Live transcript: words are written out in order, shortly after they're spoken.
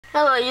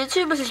Hello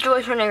YouTube, this is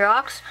Joy from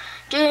Rocks,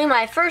 doing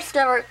my first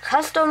ever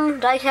custom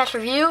diecast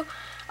review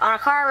on a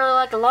car I really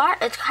like a lot.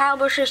 It's Kyle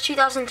Busch's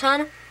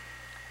 2010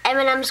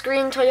 M&M's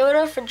Green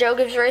Toyota for Joe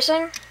Gibbs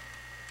Racing.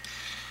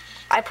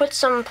 I put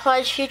some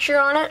Pledge Future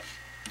on it.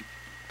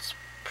 It's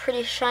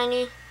pretty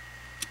shiny.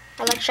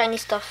 I like shiny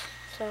stuff,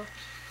 so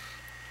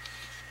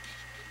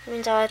it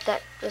means I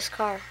like this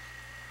car.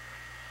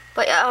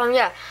 But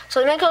yeah,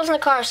 so the main colors in the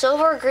car are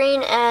silver,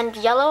 green, and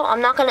yellow.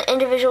 I'm not going to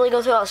individually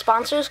go through all the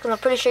sponsors because I'm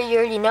pretty sure you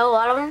already know a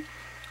lot of them.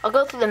 I'll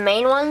go through the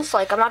main ones.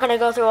 Like, I'm not going to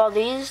go through all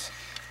these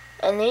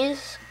and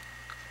these,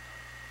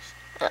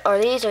 or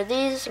these or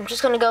these. I'm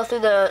just going to go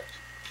through the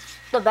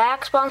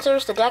back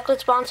sponsors, the deck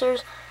lid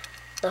sponsors,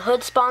 the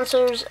hood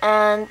sponsors,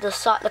 and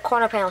the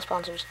corner panel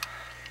sponsors.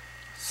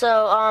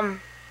 So,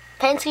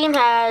 paint scheme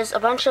has a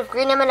bunch of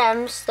green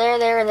M&Ms, there,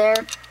 and there, and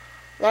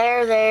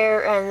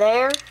there, and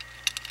there.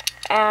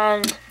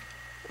 And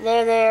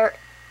there,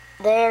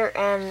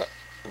 and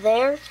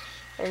there,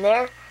 and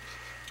there.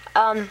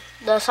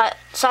 The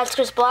side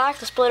skirt's black,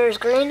 the splitter is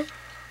green.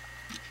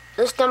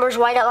 This number's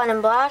white outline in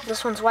black,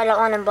 this one's white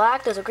outline in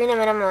black. There's a green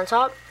M&M on the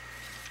top.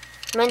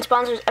 Main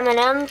sponsor is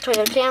M&M,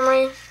 Toyota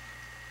Camry,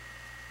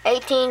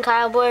 18,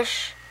 Kyle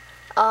Busch.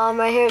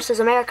 Right here it says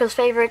America's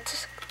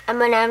favorite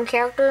M&M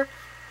character.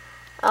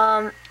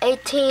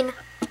 18,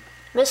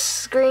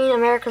 Miss Green,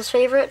 America's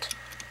favorite.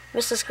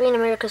 Mrs. Green,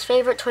 America's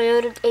favorite,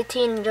 Toyota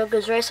 18, Joe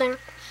Gibbs Racing.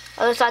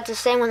 Other side's the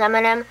same with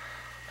M&M,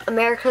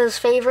 America's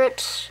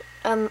favorite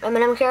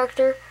M&M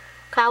character,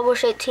 Kyle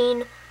Busch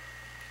 18,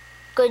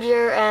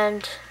 Goodyear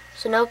and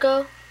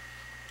Sunoco.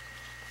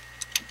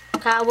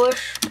 Kyle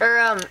Busch, or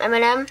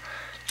M&M.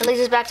 That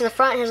leads us back to the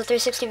front. Here's a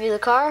 360 view of the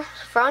car.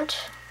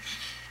 Front,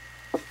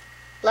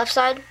 left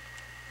side,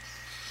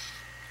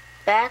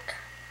 back,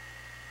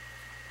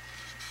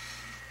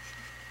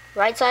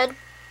 right side,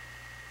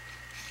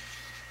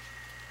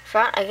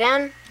 front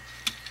again,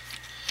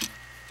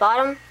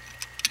 bottom,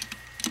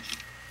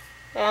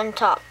 and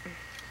top.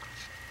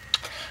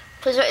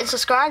 Please rate and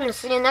subscribe, and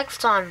see you next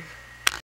time.